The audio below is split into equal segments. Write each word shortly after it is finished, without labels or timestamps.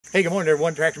Hey, good morning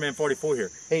everyone, Tractorman 44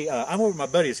 here. Hey, I'm over at my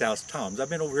buddy's house, Tom's. I've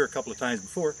been over here a couple of times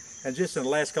before, and just in the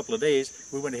last couple of days,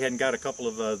 we went ahead and got a couple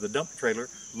of the dump trailer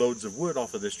loads of wood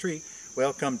off of this tree.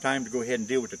 Well, come time to go ahead and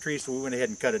deal with the tree, so we went ahead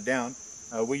and cut it down.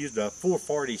 We used a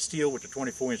 440 steel with a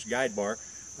 24-inch guide bar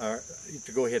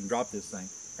to go ahead and drop this thing.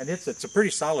 And it's a pretty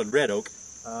solid red oak,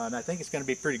 and I think it's going to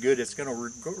be pretty good. It's going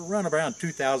to run around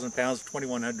 2,000 pounds,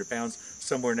 2,100 pounds,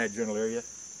 somewhere in that general area.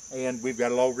 And we've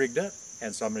got it all rigged up,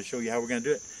 and so I'm going to show you how we're going to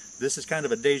do it. This is kind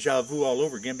of a deja vu all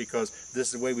over again because this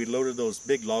is the way we loaded those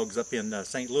big logs up in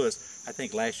St. Louis, I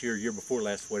think last year, year before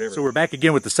last, whatever. So we're back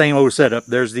again with the same old setup.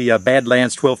 There's the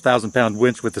Badlands 12,000 pound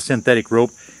winch with the synthetic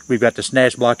rope. We've got the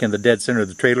snatch block in the dead center of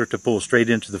the trailer to pull straight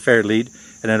into the fairlead.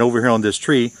 And then over here on this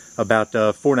tree, about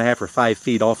 4.5 or 5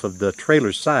 feet off of the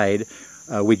trailer side,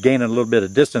 we gain a little bit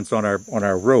of distance on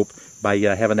our rope by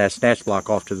having that snatch block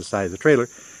off to the side of the trailer.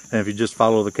 And if you just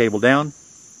follow the cable down,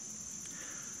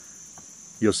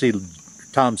 you'll see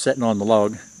Tom sitting on the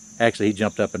log. Actually, he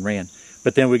jumped up and ran.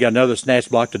 But then we got another snatch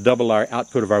block to double our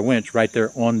output of our winch right there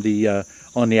on the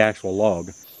actual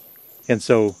log. And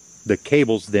so the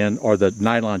cables then, or the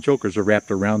nylon chokers, are wrapped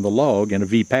around the log in a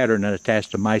V pattern and attached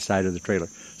to my side of the trailer.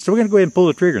 So we're going to go ahead and pull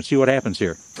the trigger and see what happens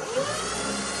here.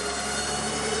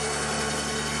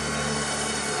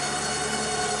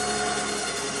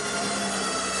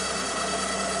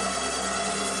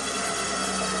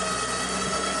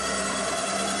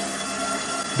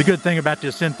 The good thing about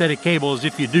this synthetic cable is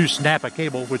if you do snap a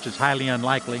cable, which is highly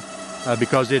unlikely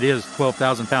because it is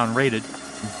 12,000 pound rated,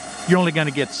 you're only going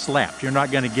to get slapped. You're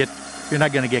not going to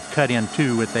get cut in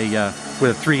two with a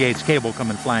 3/8 cable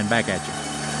coming flying back at you.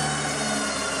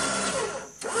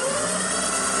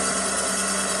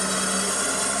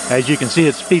 As you can see,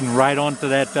 it's feeding right onto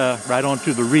that right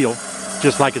onto the reel,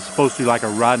 just like it's supposed to, like a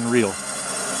rod and reel.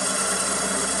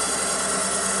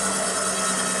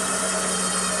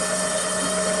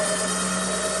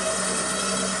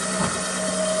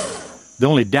 The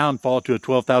only downfall to a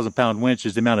 12,000 pound winch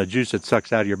is the amount of juice it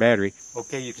sucks out of your battery.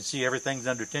 Okay, you can see everything's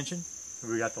under tension.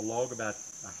 We got the log about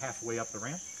halfway up the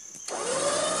ramp.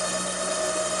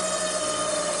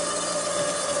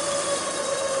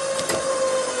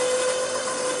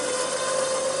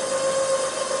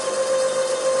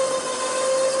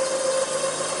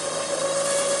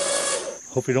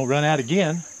 Hope we don't run out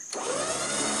again. When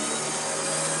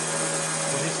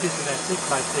this gets to that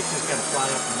 6x6, it's going to fly up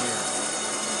in the air.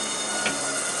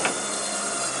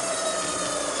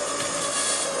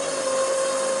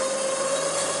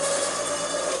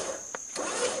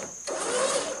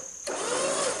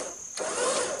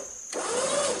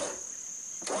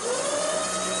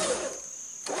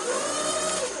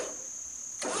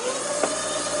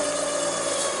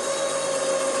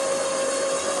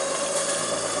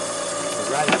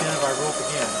 Right at the end of our rope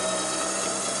again.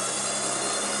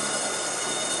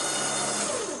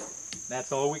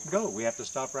 That's all we can go. We have to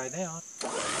stop right now.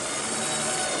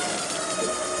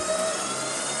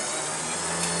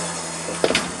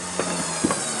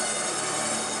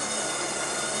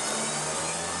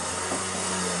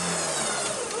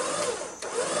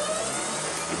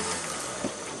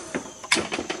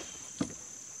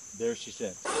 There she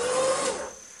said.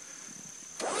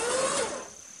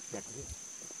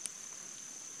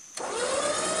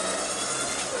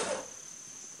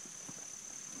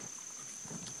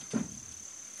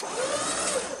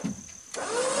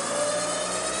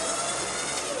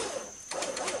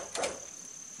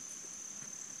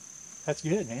 That's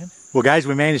good, man. Well, guys,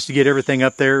 we managed to get everything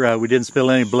up there. We didn't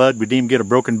spill any blood. We didn't even get a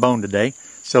broken bone today.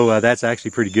 So that's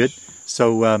actually pretty good.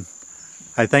 So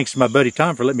I thanks to my buddy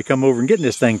Tom for letting me come over and getting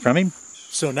this thing from him.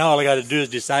 So now all I got to do is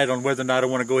decide on whether or not I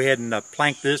want to go ahead and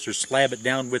plank this or slab it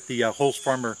down with the Holst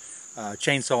Farmer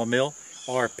chainsaw mill,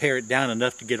 or pare it down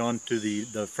enough to get onto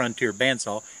the Frontier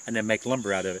bandsaw and then make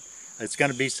lumber out of it. It's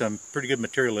going to be some pretty good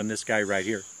material in this guy right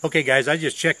here. Okay, guys, I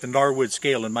just checked the Norwood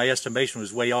scale and my estimation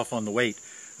was way off on the weight.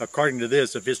 According to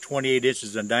this, if it's 28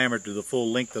 inches in diameter to the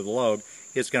full length of the log,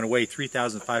 it's going to weigh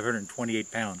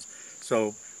 3,528 pounds.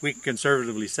 So we can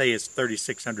conservatively say it's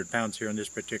 3,600 pounds here on this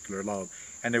particular log.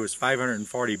 And there was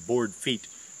 540 board feet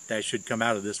that should come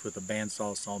out of this with a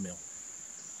bandsaw sawmill.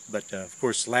 But of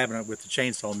course, slabbing it with the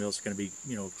chainsaw mill is going to be,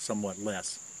 somewhat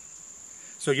less.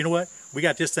 So you know what? We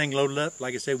got this thing loaded up.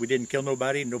 Like I said, we didn't kill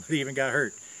nobody. Nobody even got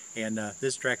hurt. And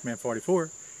this is Tractorman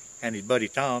 44 and his buddy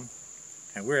Tom.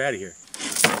 And we're out of here.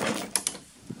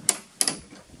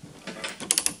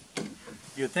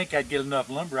 You'd think I'd get enough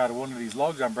lumber out of one of these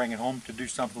logs I'm bringing home to do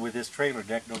something with this trailer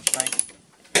deck, don't you think?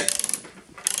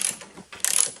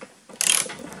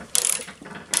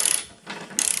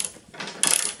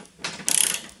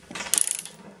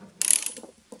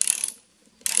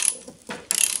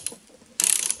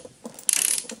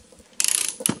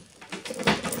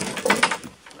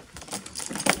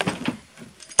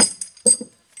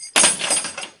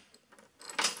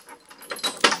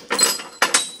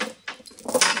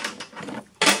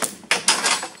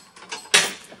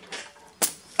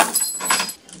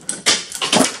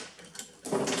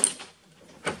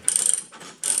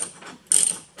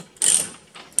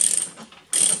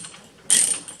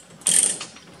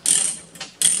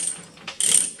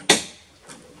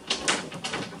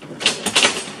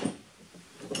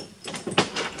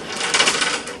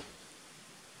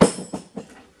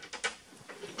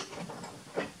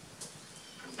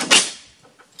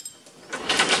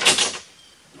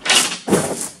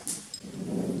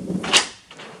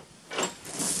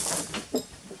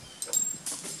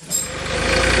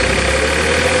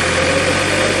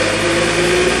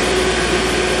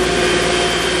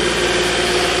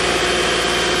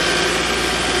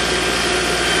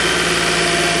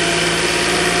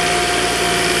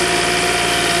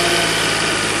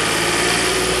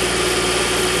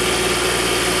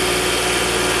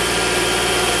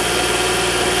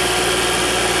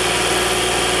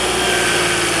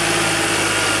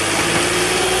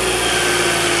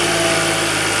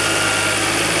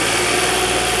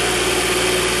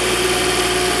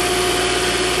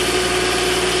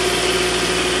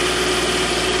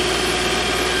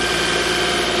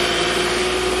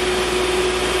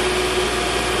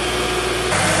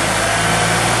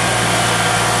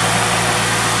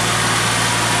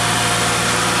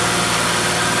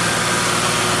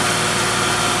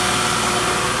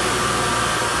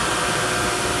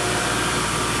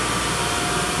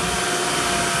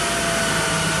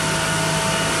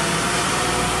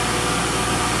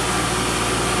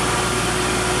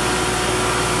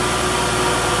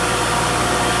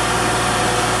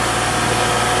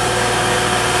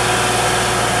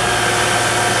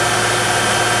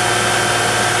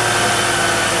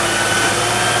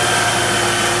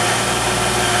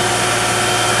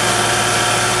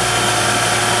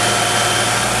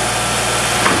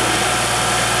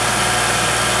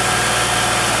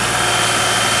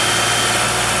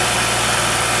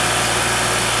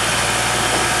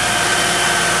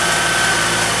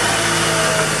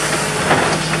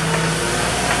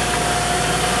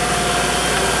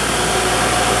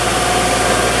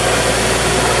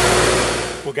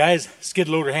 guys, skid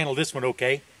loader handled this one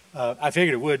okay. I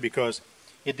figured it would because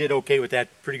it did okay with that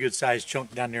pretty good sized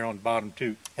chunk down there on the bottom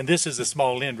too. And this is the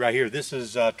small end right here. This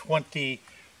is 23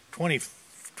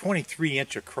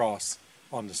 inch across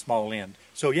on the small end.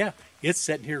 So yeah, it's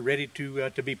sitting here ready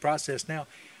to be processed now.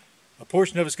 A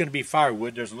portion of it's going to be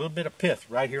firewood. There's a little bit of pith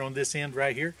right here on this end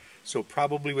right here. So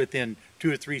probably within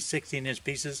 2 or 3 16-inch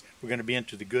pieces, we're going to be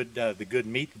into the good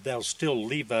meat. That'll still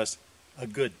leave us a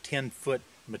good 10-foot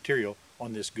material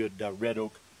on this good red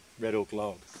oak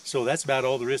log. So that's about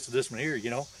all there is to this one here. You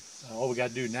know, all we got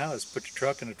to do now is put the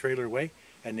truck and the trailer away,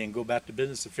 and then go back to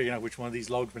business of figuring out which one of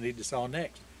these logs we need to saw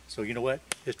next. So you know what?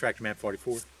 It's Tractor Man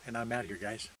 44, and I'm out here,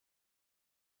 guys.